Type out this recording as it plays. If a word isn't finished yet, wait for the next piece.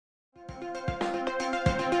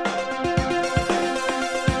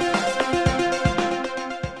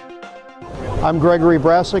I'm Gregory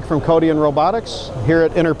Brasic from Codian-Robotics here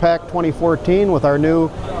at Iterpack 2014 with our new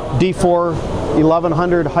D4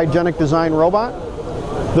 1100 hygienic design robot.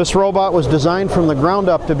 This robot was designed from the ground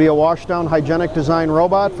up to be a washdown hygienic design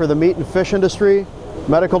robot for the meat and fish industry,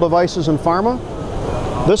 medical devices, and pharma.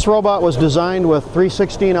 This robot was designed with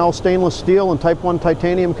 316L stainless steel and Type 1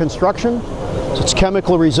 titanium construction. So it's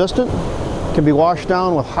chemical resistant, can be washed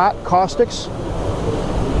down with hot caustics.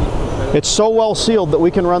 It's so well sealed that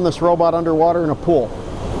we can run this robot underwater in a pool.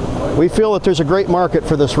 We feel that there's a great market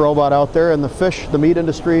for this robot out there in the fish, the meat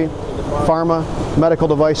industry, pharma, medical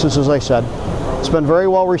devices, as I said. It's been very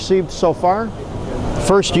well received so far. The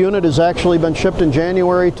first unit has actually been shipped in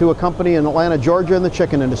January to a company in Atlanta, Georgia in the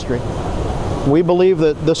chicken industry. We believe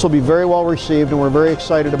that this will be very well received and we're very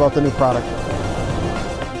excited about the new product.